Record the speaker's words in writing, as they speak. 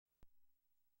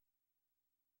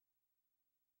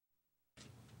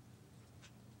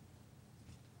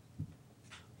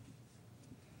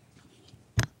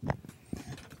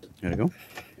There we go.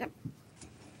 Yep.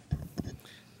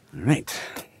 All right.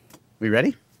 We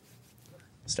ready?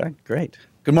 Start? Great.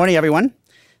 Good morning, everyone.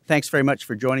 Thanks very much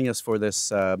for joining us for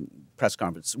this press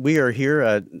conference. We are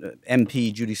here,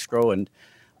 MP Judy Sgro and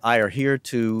I are here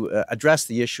to address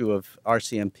the issue of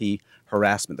RCMP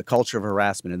harassment, the culture of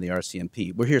harassment in the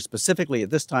RCMP. We're here specifically at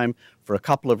this time for a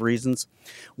couple of reasons.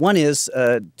 One is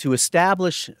to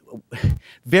establish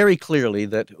very clearly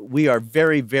that we are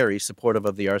very, very supportive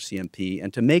of the RCMP,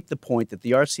 and to make the point that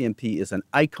the RCMP is an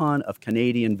icon of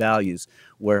Canadian values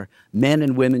where men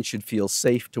and women should feel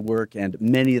safe to work, and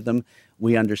many of them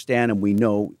we understand and we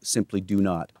know simply do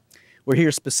not. We're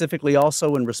here specifically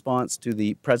also in response to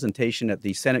the presentation at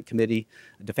the Senate Committee,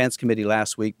 Defense Committee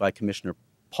last week by Commissioner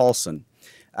Paulson.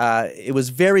 It was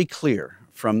very clear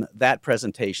from that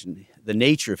presentation, the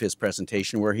nature of his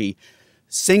presentation, where he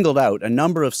singled out a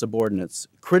number of subordinates,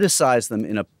 criticized them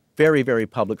in a very, very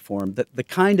public forum, that the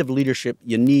kind of leadership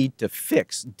you need to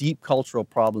fix deep cultural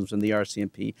problems in the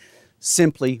RCMP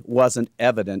simply wasn't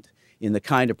evident in the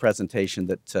kind of presentation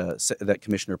that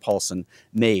Commissioner Paulson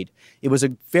made. It was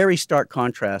a very stark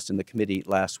contrast in the committee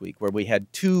last week, where we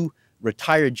had two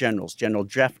retired generals, General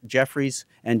Jeffries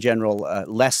and General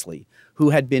Leslie,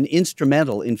 who had been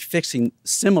instrumental in fixing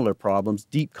similar problems,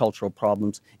 deep cultural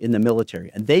problems in the military.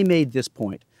 And they made this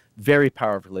point very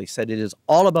powerfully, said it is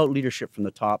all about leadership from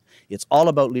the top. It's all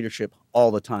about leadership all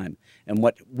the time. And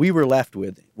what we were left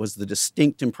with was the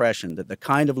distinct impression that the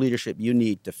kind of leadership you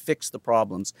need to fix the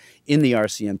problems in the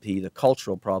RCMP, the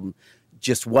cultural problem,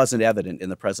 just wasn't evident in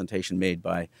the presentation made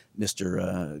by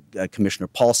Mr. Commissioner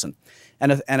Paulson.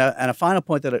 And a final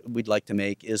point that we'd like to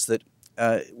make is that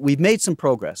we've made some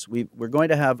progress. We're going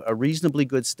to have a reasonably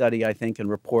good study, I think, and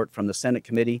report from the Senate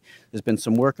Committee. There's been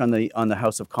some work on the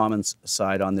House of Commons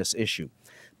side on this issue.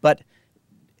 But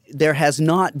there has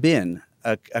not been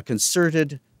a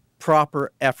concerted,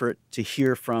 proper effort to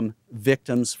hear from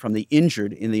victims, from the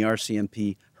injured in the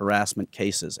RCMP harassment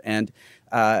cases. And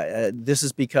this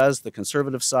is because the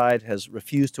Conservative side has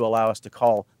refused to allow us to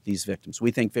call these victims.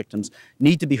 We think victims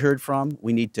need to be heard from.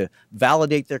 We need to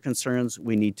validate their concerns.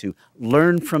 We need to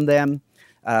learn from them.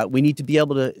 We need to be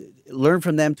able to learn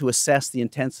from them to assess the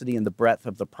intensity and the breadth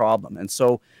of the problem. And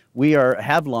so we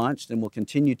have launched and will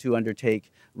continue to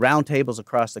undertake roundtables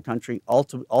across the country,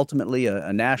 ultimately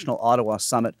a national Ottawa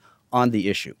summit on the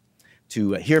issue,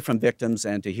 to hear from victims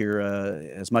and to hear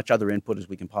as much other input as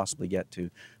we can possibly get to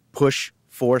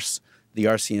force the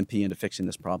RCMP into fixing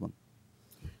this problem.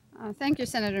 Thank you,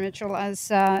 Senator Mitchell. As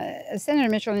Senator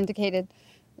Mitchell indicated,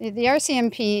 the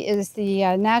RCMP is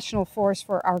the national force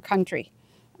for our country,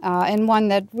 and one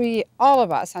that all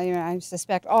of us, I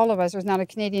suspect all of us, there's not a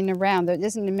Canadian around that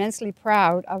isn't immensely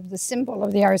proud of the symbol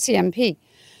of the RCMP.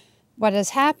 What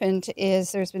has happened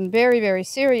is there's been very, very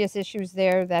serious issues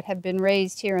there that have been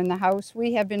raised here in the House.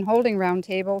 We have been holding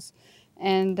roundtables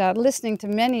and listening to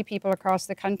many people across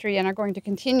the country, and are going to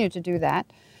continue to do that.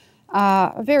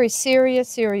 Very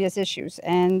serious issues.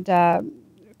 And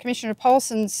Commissioner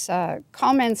Paulson's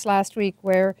comments last week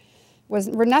were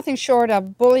nothing short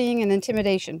of bullying and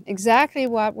intimidation. Exactly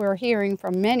what we're hearing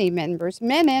from many members,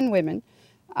 men and women,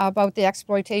 about the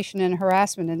exploitation and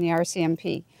harassment in the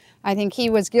RCMP. I think he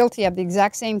was guilty of the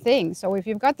exact same thing. So if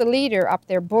you've got the leader up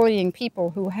there bullying people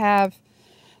who have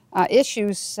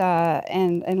issues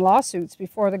and lawsuits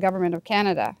before the government of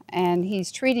Canada, and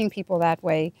he's treating people that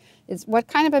way, what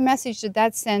kind of a message did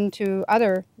that send to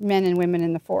other men and women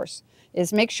in the force?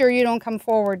 Is make sure you don't come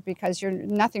forward, because you're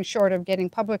nothing short of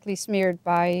getting publicly smeared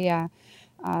by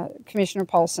Commissioner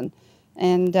Paulson.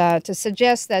 And to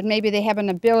suggest that maybe they have an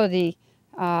ability,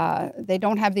 they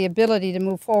don't have the ability to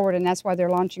move forward, and that's why they're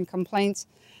launching complaints.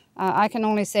 I can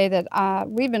only say that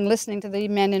we've been listening to the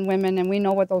men and women, and we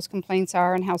know what those complaints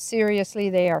are and how seriously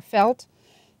they are felt,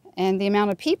 and the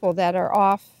amount of people that are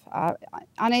off,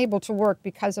 unable to work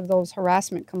because of those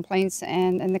harassment complaints,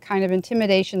 and the kind of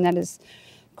intimidation that is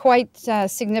quite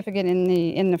significant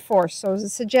in the force. So to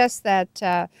suggest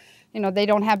that they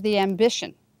don't have the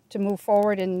ambition to move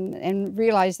forward and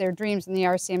realize their dreams in the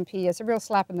RCMP is a real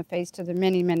slap in the face to the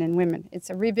many men and women. It's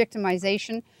a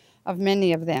re-victimization of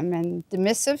many of them, and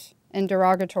dismissive and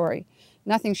derogatory.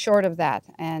 Nothing short of that.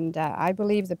 And I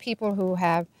believe the people who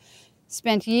have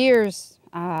spent years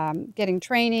getting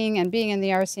training and being in the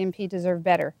RCMP deserve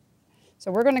better.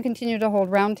 So we're going to continue to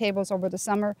hold roundtables over the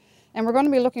summer, and we're going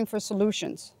to be looking for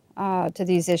solutions to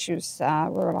these issues.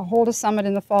 We're going to hold a summit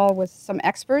in the fall with some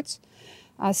experts,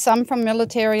 some from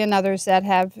military and others that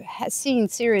have seen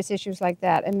serious issues like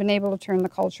that and been able to turn the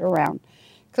culture around.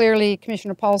 Clearly,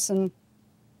 Commissioner Paulson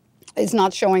is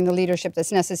not showing the leadership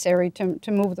that's necessary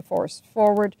to move the force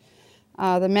forward.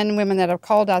 the men and women that have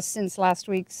called us since last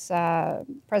week's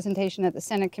presentation at the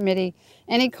Senate committee,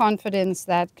 any confidence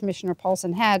that Commissioner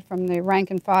Paulson had from the rank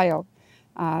and file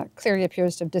clearly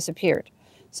appears to have disappeared.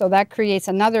 So that creates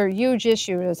another huge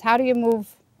issue, is how do you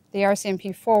move the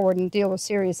RCMP forward and deal with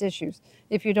serious issues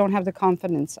if you don't have the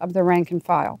confidence of the rank and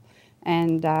file?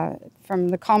 And from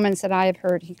the comments that I have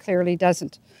heard, he clearly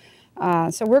doesn't.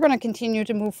 So we're going to continue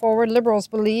to move forward. Liberals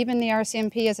believe in the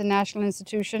RCMP as a national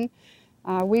institution.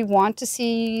 We want to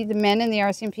see the men in the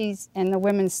RCMP and the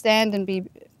women stand and be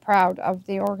proud of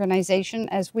the organization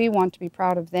as we want to be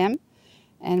proud of them.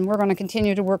 And we're going to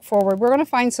continue to work forward. We're going to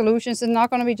find solutions. It's not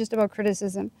going to be just about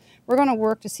criticism. We're going to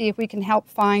work to see if we can help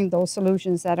find those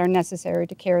solutions that are necessary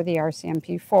to carry the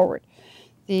RCMP forward.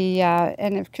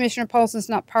 And if Commissioner Paulson's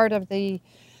not part of the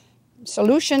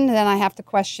solution, then I have to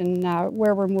question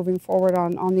where we're moving forward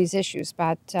on these issues.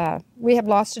 But we have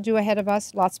lots to do ahead of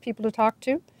us, lots of people to talk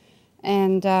to,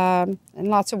 and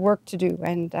lots of work to do.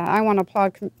 And I want to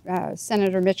applaud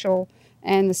Senator Mitchell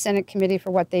and the Senate committee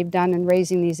for what they've done in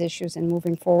raising these issues and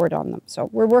moving forward on them. So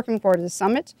we're working forward to the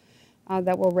summit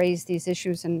that will raise these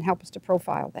issues and help us to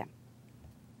profile them.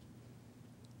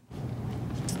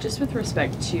 Just with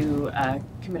respect to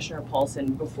Commissioner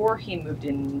Paulson, before he moved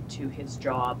into his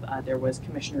job, there was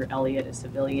Commissioner Elliott, a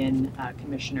civilian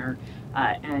commissioner,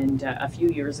 and a few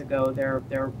years ago, there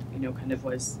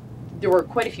were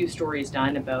quite a few stories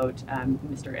done about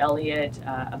Mr. Elliott,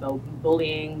 about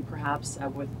bullying, perhaps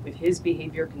with his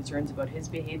behavior, concerns about his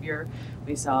behavior.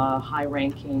 We saw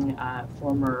high-ranking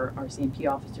former RCMP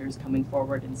officers coming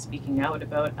forward and speaking out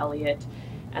about Elliott.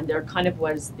 And there kind of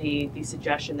was the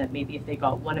suggestion that maybe if they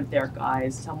got one of their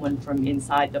guys, someone from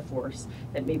inside the force,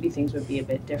 that maybe things would be a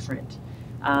bit different.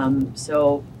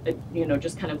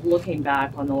 Just kind of looking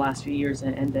back on the last few years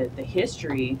and the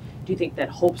history, do you think that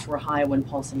hopes were high when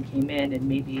Paulson came in, and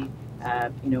maybe,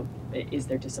 is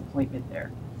there disappointment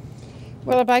there?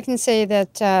 Well, if I can say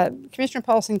that Commissioner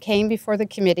Paulson came before the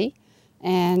committee,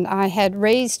 and I had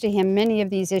raised to him many of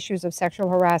these issues of sexual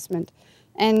harassment.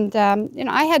 And,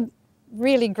 I had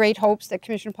really great hopes that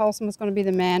Commissioner Paulson was going to be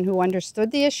the man who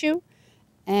understood the issue,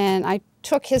 and I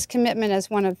took his commitment as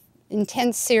one of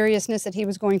intense seriousness that he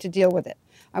was going to deal with it.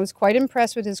 I was quite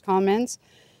impressed with his comments,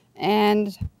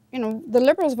 and the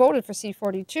Liberals voted for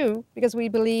C-42 because we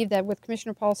believed that with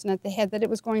Commissioner Paulson at the head that it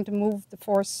was going to move the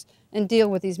force and deal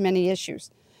with these many issues.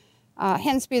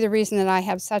 Hence be the reason that I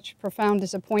have such profound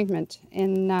disappointment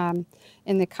in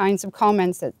the kinds of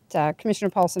comments that Commissioner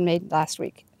Paulson made last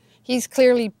week. He's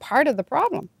clearly part of the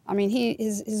problem. I mean,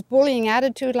 his bullying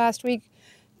attitude last week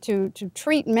to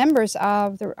treat members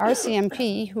of the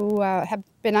RCMP who have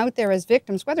been out there as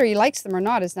victims, whether he likes them or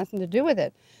not, has nothing to do with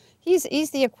it. He's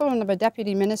the equivalent of a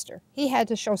deputy minister. He had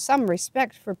to show some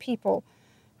respect for people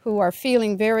who are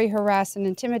feeling very harassed and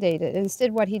intimidated.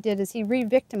 Instead, what he did is he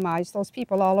re-victimized those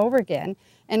people all over again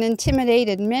and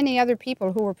intimidated many other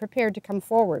people who were prepared to come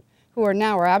forward, who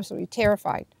are absolutely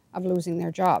terrified of losing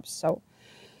their jobs. So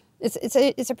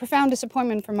it's a profound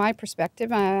disappointment from my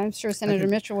perspective. I'm sure Senator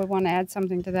Mitchell would want to add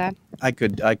something to that. I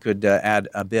could add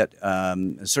a bit.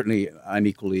 Certainly, I'm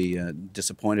equally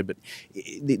disappointed, but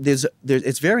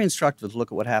it's very instructive to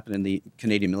look at what happened in the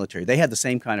Canadian military. They had the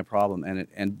same kind of problem,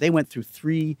 and they went through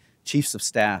 3 chiefs of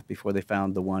staff before they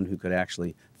found the one who could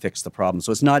actually fix the problem.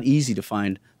 So it's not easy to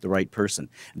find the right person.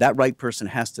 That right person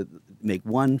has to make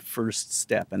one first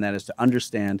step, and that is to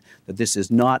understand that this is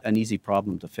not an easy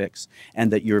problem to fix,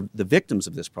 and that the victims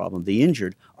of this problem, the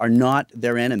injured, are not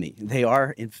their enemy. They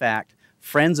are, in fact,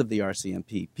 friends of the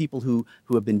RCMP, people who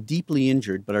have been deeply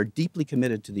injured but are deeply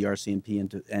committed to the RCMP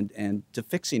and to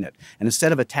fixing it. And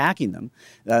instead of attacking them,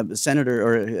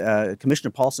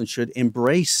 Commissioner Paulson should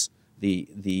embrace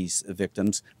these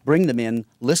victims, bring them in,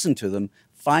 listen to them,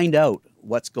 find out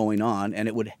what's going on, and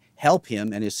it would help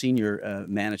him and his senior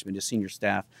management, his senior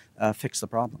staff, fix the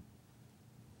problem.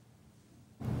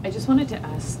 I just wanted to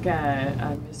ask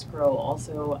Ms. Sgro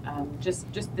also, just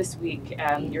this week,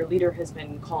 your leader has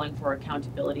been calling for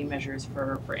accountability measures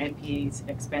for MPs'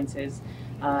 expenses,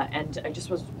 and I just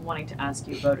was wanting to ask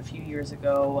you about a few years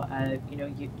ago,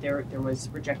 there was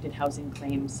rejected housing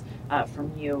claims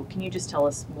from you. Can you just tell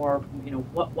us more,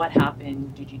 what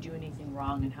happened? Did you do anything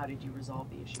wrong, and how did you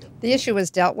resolve the issue? The issue was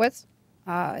dealt with.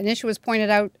 An issue was pointed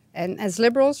out, and as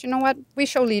Liberals, we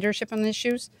show leadership on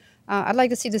issues. I'd like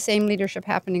to see the same leadership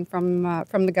happening from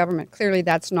the government. Clearly,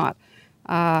 that's not.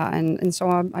 And so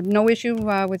I have no issue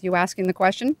with you asking the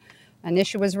question. An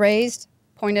issue was raised,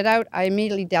 pointed out. I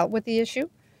immediately dealt with the issue.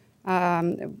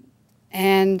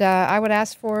 And I would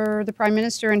ask for the Prime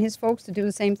Minister and his folks to do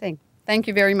the same thing. Thank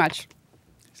you very much.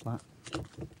 Thanks a lot.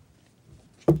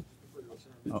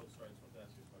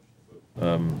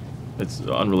 it's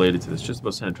unrelated to this, just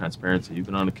about Senate transparency. You've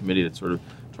been on a committee that's sort of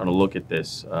trying to look at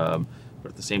this, but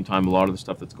at the same time, a lot of the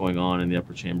stuff that's going on in the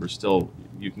upper chamber still,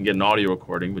 you can get an audio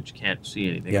recording, but you can't see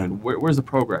anything. Yeah. I mean, where's the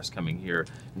progress coming here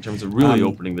in terms of really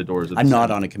opening the doors of the I'm not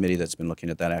Senate? on a committee that's been looking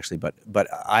at that actually, but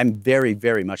I'm very,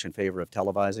 very much in favor of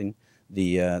televising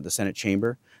the Senate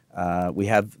chamber. We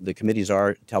have, the committees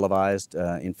are televised.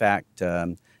 In fact,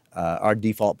 our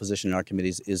default position in our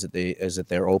committees is that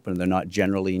they're open. They're not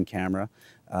generally in camera,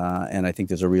 and I think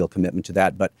there's a real commitment to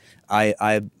that. But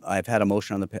I've had a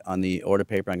motion on the order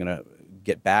paper. I'm going to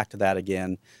get back to that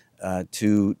again,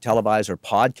 to televise or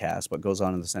podcast what goes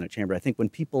on in the Senate chamber. I think when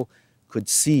people could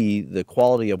see the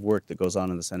quality of work that goes on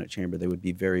in the Senate chamber, they would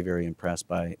be very, very impressed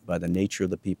by the nature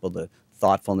of the people, the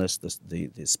thoughtfulness,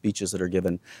 the speeches that are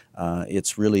given.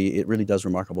 It really does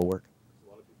remarkable work.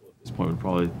 At this point, would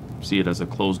probably see it as a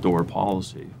closed-door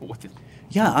policy.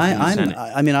 Yeah,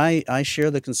 I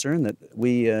share the concern that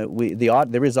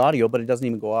there is audio, but it doesn't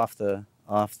even go off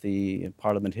the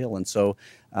Parliament Hill, and so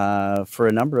for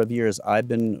a number of years I've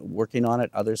been working on it.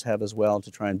 Others have as well,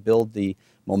 to try and build the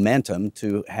momentum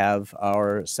to have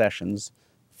our sessions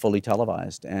fully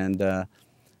televised, and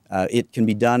it can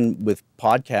be done with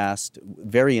podcast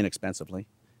very inexpensively,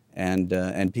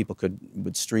 and people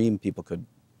would stream, people could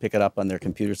pick it up on their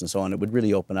computers and so on. It would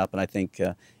really open up, and I think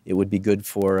it would be good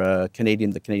for the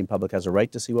Canadian public has a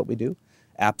right to see what we do,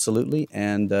 absolutely,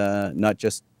 and not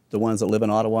just the ones that live in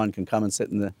Ottawa and can come and sit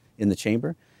in the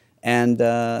chamber, and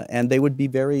they would be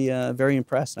very very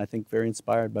impressed, and I think very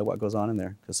inspired by what goes on in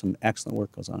there, because some excellent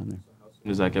work goes on in there.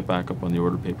 Does that get back up on the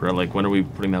order paper? Like, when are we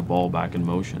putting that ball back in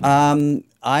motion?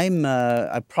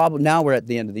 I probably, now we're at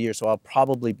the end of the year, so I'll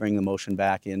probably bring the motion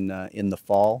back in the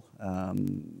fall.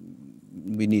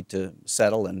 We need to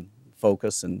settle and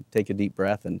focus and take a deep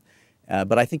breath, and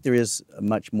but I think there is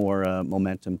much more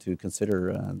momentum to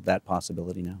consider that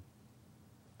possibility now.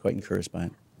 Quite encouraged by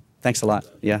it. Thanks a lot.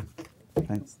 Yeah,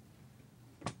 thanks.